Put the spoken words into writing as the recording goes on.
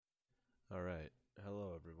All right.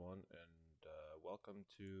 Hello, everyone, and welcome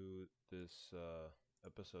to this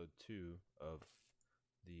episode 2 of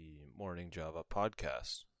the Morning Java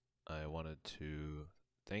podcast. I wanted to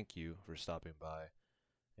thank you for stopping by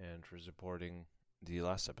and for supporting the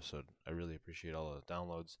last episode. I really appreciate all the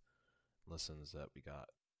downloads and listens that we got.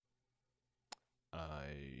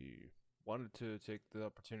 I wanted to take the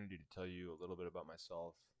opportunity to tell you a little bit about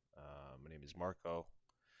myself. My name is Marco,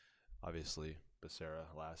 obviously, Becerra,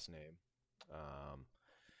 last name. Um,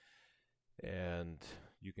 and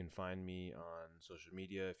you can find me on social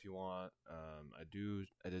media if you want. I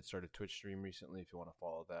did start a Twitch stream recently. If you want to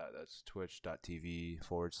follow that, that's twitch.tv/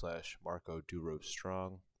 Marco Duro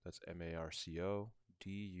Strong. That's MarcoDuro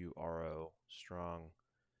Strong.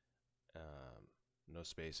 No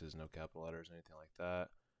spaces, no capital letters, anything like that.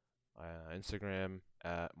 Instagram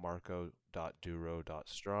at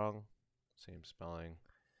marco.duro.strong. Same spelling.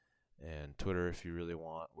 And Twitter if you really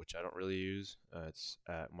want, which I don't really use. It's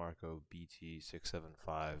at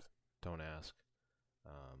MarcoBT675. Don't ask.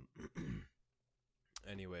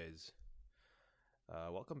 Anyways,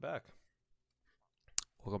 welcome back.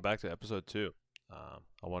 Welcome back to episode 2. I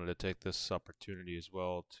wanted to take this opportunity as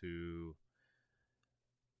well to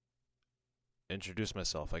introduce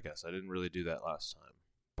myself, I guess. I didn't really do that last time.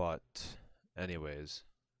 But, anyways,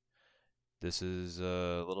 this is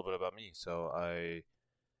a little bit about me. So I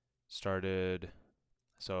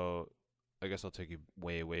guess I'll take you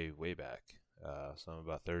way, way, way back. So I'm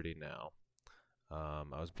about 30 now.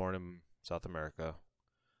 I was born in South America,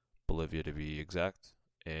 Bolivia to be exact,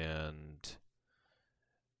 and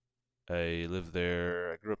I lived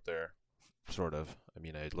there. I grew up there, sort of. I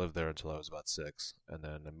mean, I lived there until I was about 6, and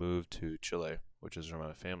then I moved to Chile, which is where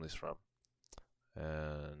my family's from,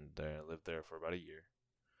 and I lived there for about a year.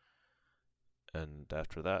 And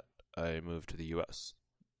after that, I moved to the U.S.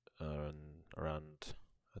 Around,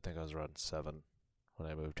 I think I was around 7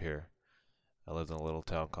 when I moved here. I lived in a little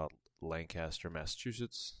town called Lancaster,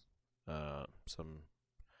 Massachusetts. Some,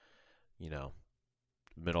 you know,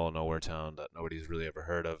 middle of nowhere town that nobody's really ever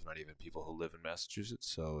heard of, not even people who live in Massachusetts.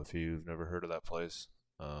 So if you've never heard of that place,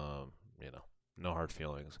 no hard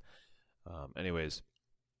feelings. Anyways,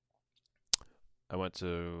 I went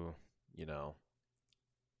to,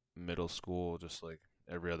 middle school just like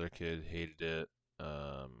every other kid, hated it.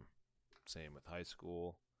 Same with high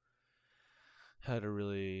school. Had a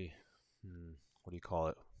really, what do you call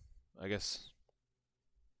it? I guess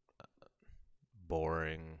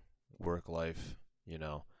boring work life,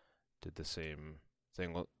 did the same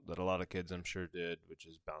thing that a lot of kids I'm sure did, which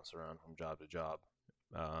is bounce around from job to job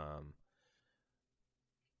um,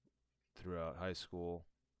 throughout high school.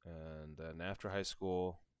 And then after high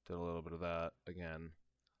school, did a little bit of that again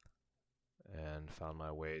and found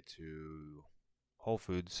my way to Whole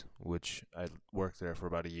Foods, which I worked there for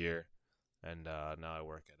about a year. And now I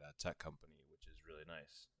work at a tech company, which is really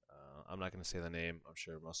nice. I'm not going to say the name. I'm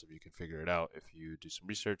sure most of you can figure it out if you do some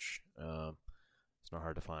research. It's not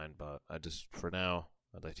hard to find, but for now,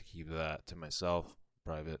 I'd like to keep that to myself,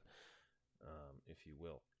 private, if you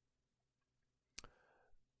will.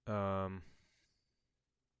 Um,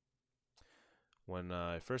 when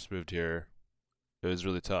I first moved here, it was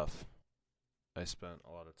really tough. I spent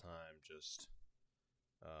a lot of time just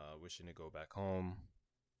wishing to go back home,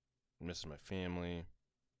 missing my family.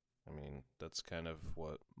 I mean, that's kind of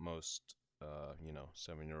what most,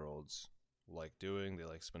 7-year-olds like doing. They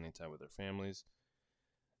like spending time with their families.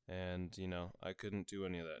 And, I couldn't do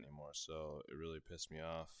any of that anymore. So it really pissed me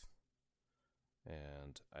off.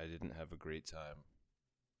 And I didn't have a great time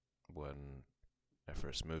when I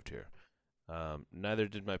first moved here. Neither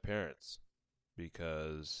did my parents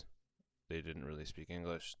because they didn't really speak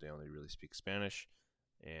English. They only really speak Spanish.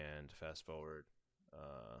 And fast forward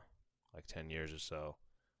like 10 years or so,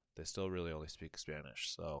 they still really only speak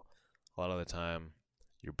Spanish. So a lot of the time,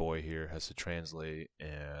 your boy here has to translate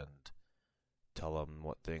and tell them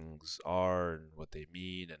what things are and what they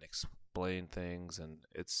mean and explain things. And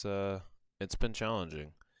it's been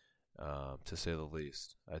challenging, to say the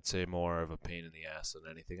least. I'd say more of a pain in the ass than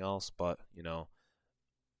anything else, but,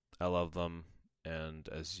 I love them. And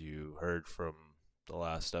as you heard from the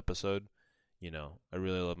last episode, I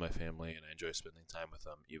really love my family and I enjoy spending time with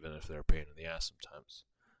them, even if they're a pain in the ass sometimes.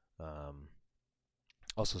 Um,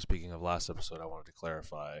 Also, speaking of last episode, I wanted to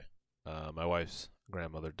clarify my wife's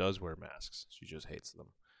grandmother does wear masks. She just hates them.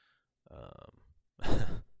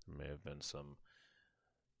 There may have been some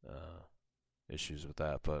issues with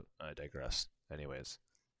that, but I digress. Anyways,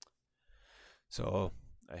 so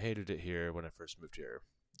I hated it here when I first moved here.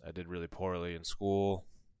 I did really poorly in school,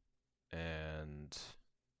 and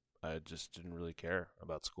I just didn't really care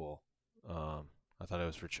about school. I thought it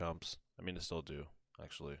was for chumps. I mean, I still do,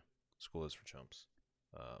 actually. School is for chumps.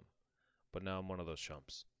 Um, but now I'm one of those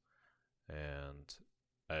chumps. And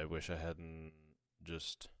I wish I hadn't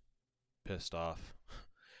just pissed off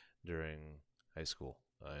during high school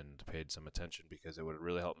and paid some attention, because it would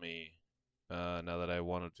really help me now that I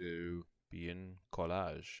wanted to be in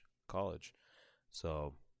college.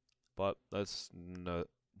 So, but that's not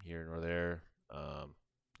here nor there.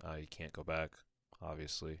 You can't go back,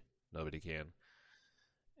 obviously. Nobody can.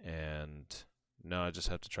 And now I just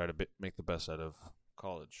have to try to make the best out of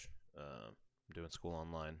college. I'm doing school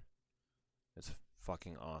online. It's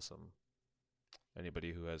fucking awesome.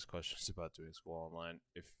 Anybody who has questions about doing school online,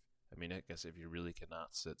 I guess if you really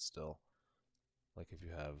cannot sit still, like if you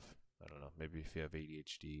have, I don't know, maybe if you have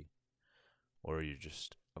ADHD, or you're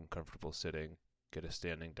just uncomfortable sitting, get a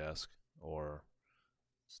standing desk, or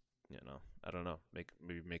I don't know,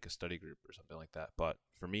 maybe make a study group or something like that. But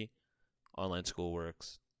for me, online school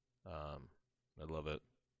works. I love it.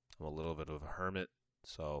 I'm a little bit of a hermit,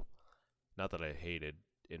 so not that I hated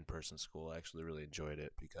in-person school. I actually really enjoyed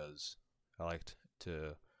it because I liked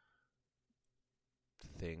to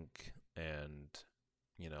think and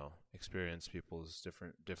experience people's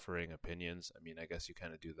differing opinions. I mean, I guess you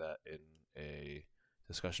kind of do that in a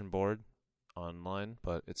discussion board online,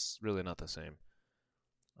 but it's really not the same.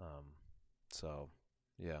 So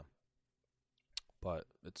yeah, but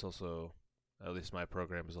it's also, at least my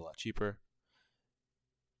program is a lot cheaper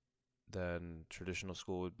than traditional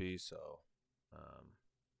school would be. So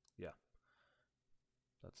yeah,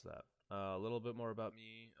 that's that. A little bit more about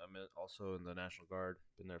me. I'm also in the National Guard.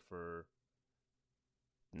 Been there for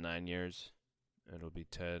 9 years. It'll be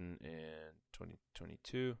 10 in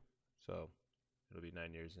 2022. So it'll be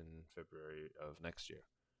 9 years in February of next year.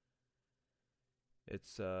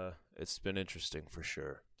 It's been interesting for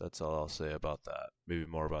sure. That's all I'll say about that. Maybe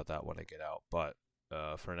more about that when I get out. But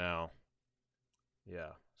for now,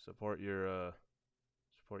 yeah, support your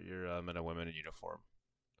men and women in uniform,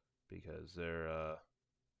 because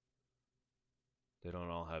they don't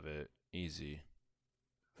all have it easy,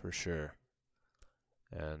 for sure.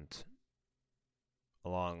 And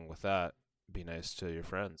along with that, be nice to your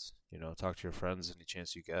friends. Talk to your friends any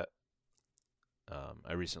chance you get.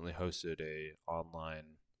 I recently hosted a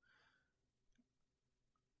online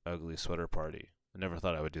ugly sweater party. I never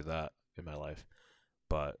thought I would do that in my life,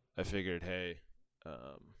 but I figured, hey,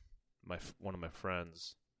 one of my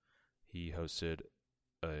friends, he hosted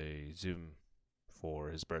a Zoom for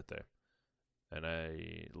his birthday, and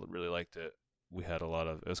I really liked it.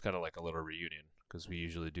 It was kind of like a little reunion, because we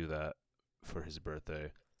usually do that for his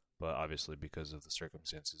birthday, but obviously because of the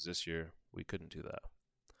circumstances this year, we couldn't do that.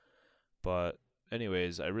 But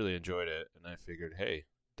anyways, I really enjoyed it, and I figured, hey,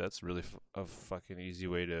 that's really a fucking easy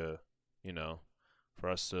way to, for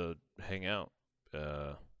us to hang out.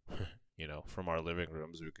 Uh, from our living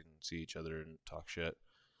rooms, we can see each other and talk shit.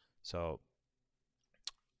 So,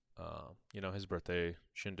 his birthday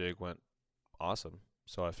shindig went awesome.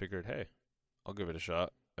 So I figured, hey, I'll give it a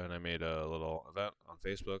shot. And I made a little event on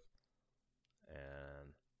Facebook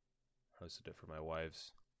and hosted it for my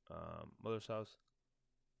wife's mother's house,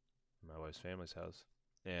 my wife's family's house,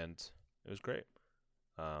 and it was great.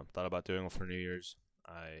 Thought about doing it for New Year's.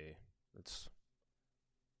 I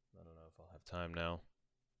don't know if I'll have time now.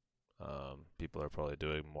 People are probably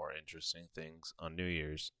doing more interesting things on New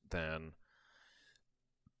Year's than,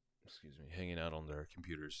 hanging out on their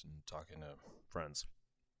computers and talking to friends.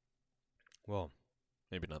 Well,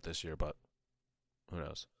 maybe not this year, but who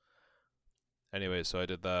knows. Anyway, so I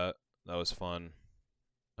did that. That was fun.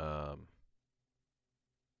 Where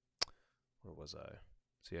was I?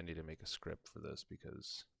 See, I need to make a script for this,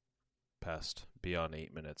 because past beyond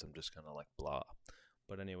 8 minutes, I'm just kind of like blah.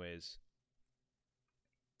 But anyways,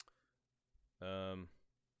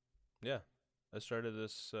 yeah, I started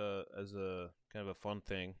this as a kind of a fun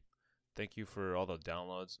thing. Thank you for all the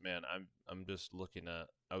downloads, man. I'm just looking at.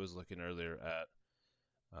 I was looking earlier at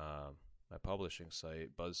my publishing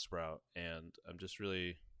site, Buzzsprout, and I'm just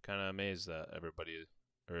really kind of amazed that everybody,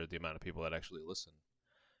 or the amount of people that actually listen,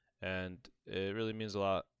 and it really means a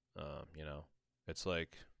lot. It's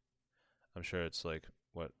like, I'm sure it's like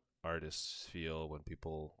what artists feel when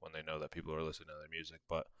they know that people are listening to their music.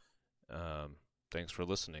 But thanks for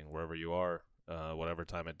listening wherever you are, whatever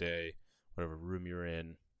time of day, whatever room you're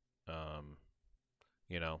in. I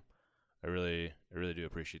really do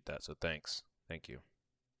appreciate that. So thank you.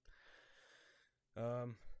 A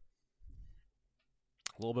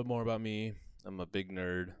little bit more about me. I'm a big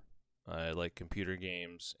nerd. I like computer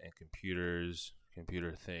games and computers,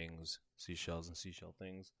 computer things, seashells and seashell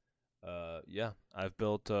things. Yeah, I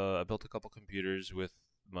built a couple computers with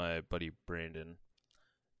my buddy Brandon.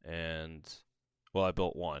 And well, I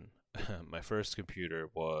built one. My first computer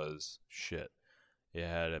was shit. It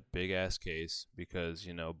had a big ass case because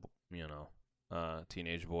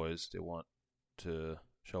teenage boys, they want to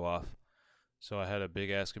show off. So I had a big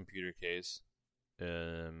ass computer case.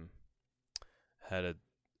 Um, had a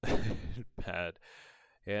had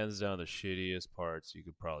hands down the shittiest parts you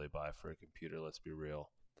could probably buy for a computer. Let's be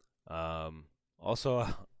real. Um, Also,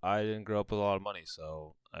 I didn't grow up with a lot of money,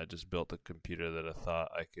 so I just built a computer that I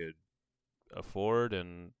thought I could afford,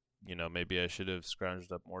 and maybe I should have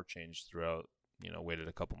scrounged up more change throughout. Waited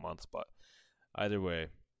a couple months, but either way,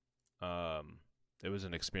 um, it was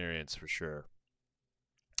an experience for sure.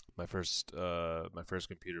 My first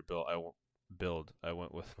computer build. I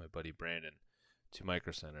went with my buddy Brandon to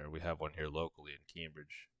Micro Center. We have one here locally in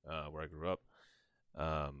Cambridge, where I grew up.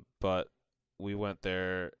 But we went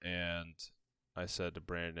there, and I said to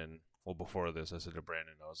Brandon, well, before this, I said to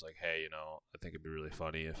Brandon, I was like, hey, I think it'd be really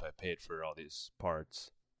funny if I paid for all these parts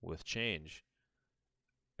with change.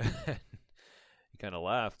 He kind of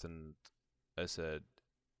laughed, and I said,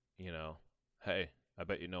 hey, I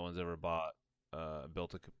bet you no one's ever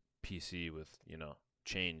built a PC with,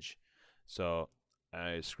 change. So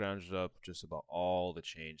I scrounged up just about all the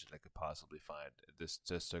change that I could possibly find. This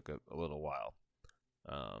just took a little while.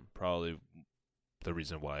 Probably the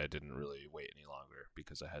reason why I didn't really wait any longer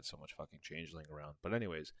because I had so much fucking change laying around. But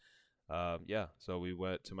anyways, yeah. So we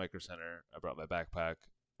went to Micro Center. I brought my backpack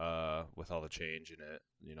with all the change in it.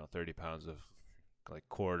 30 pounds of like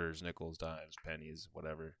quarters, nickels, dimes, pennies,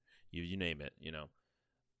 whatever you name it.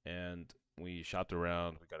 And we shopped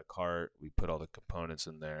around. We got a cart. We put all the components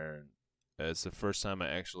in there. And it's the first time I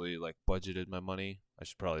actually like budgeted my money. I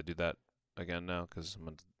should probably do that again now because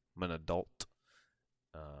I'm an adult.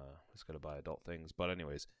 Just gotta buy adult things. But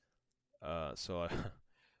anyways, so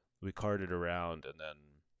we carted around, and then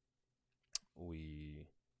we,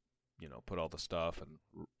 put all the stuff, and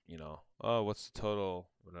oh, what's the total?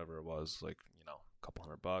 Whatever it was, like a couple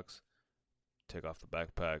 $100. Take off the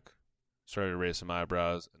backpack. Started to raise some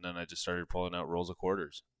eyebrows, and then I just started pulling out rolls of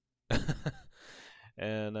quarters.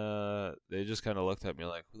 And they just kind of looked at me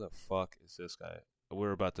like, "Who the fuck is this guy?"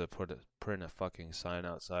 We're about to print a fucking sign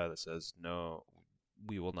outside that says, "No,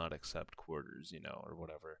 we will not accept quarters," or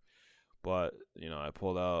whatever. But I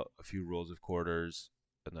pulled out a few rolls of quarters,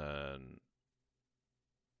 and then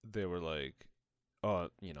they were like, "Oh,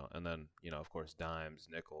 and then of course, dimes,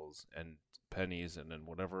 nickels, and pennies, and then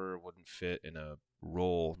whatever wouldn't fit in a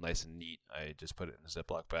roll, nice and neat. I just put it in a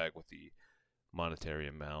Ziploc bag with the monetary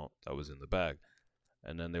amount that was in the bag."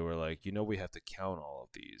 And then they were like, we have to count all of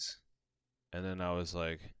these. And then I was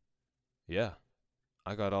like, yeah,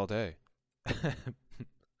 I got all day.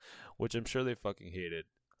 Which I'm sure they fucking hated.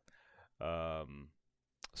 Um,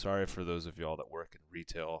 Sorry for those of y'all that work in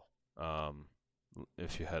retail.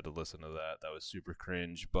 If you had to listen to that, that was super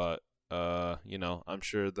cringe. But, I'm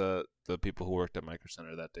sure the people who worked at Micro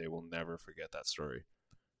Center that day will never forget that story.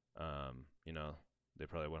 They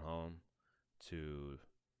probably went home to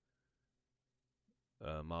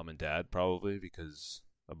mom and dad probably because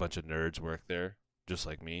a bunch of nerds work there, just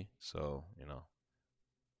like me. So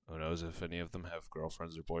who knows if any of them have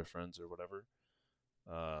girlfriends or boyfriends or whatever.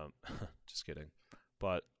 Just kidding.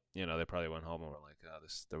 But they probably went home and were like, oh,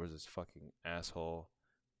 there was this fucking asshole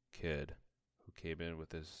kid who came in with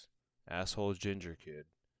this asshole ginger kid,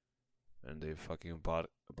 and they fucking bought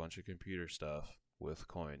a bunch of computer stuff with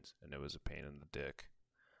coins, and it was a pain in the dick.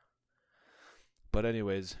 But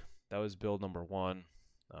anyways, that was build number one.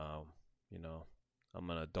 Um, I'm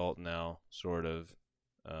an adult now, sort of.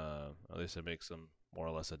 At least I make some more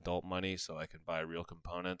or less adult money, so I can buy real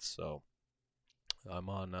components. So I'm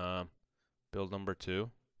on build number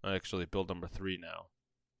two. Actually, build number three now.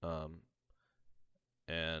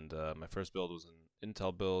 And my first build was an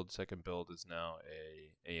Intel build. Second build is now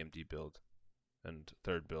a AMD build, and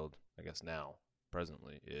third build, I guess now,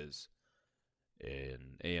 presently, is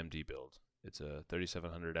an AMD build. It's a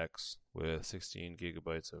 3700X with 16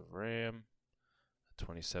 gigabytes of RAM, a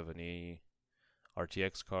 2070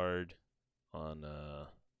 RTX card on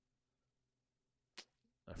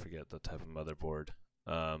I forget the type of motherboard.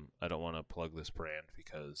 I don't want to plug this brand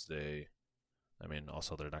because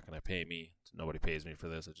also they're not going to pay me. Nobody pays me for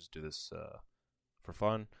this. I just do this for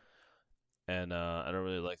fun, and I don't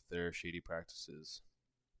really like their shady practices.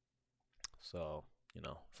 So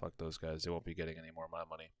fuck those guys. They won't be getting any more of my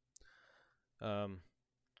money.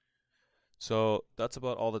 So that's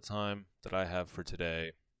about all the time that I have for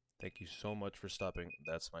today. Thank you so much for stopping.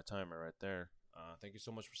 That's my timer right there. Thank you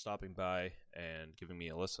so much for stopping by and giving me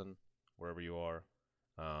a listen wherever you are.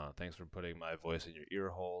 Thanks for putting my voice in your ear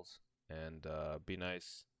holes. And be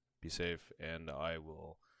nice, be safe, and I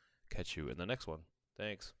will catch you in the next one.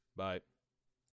 Thanks. Bye.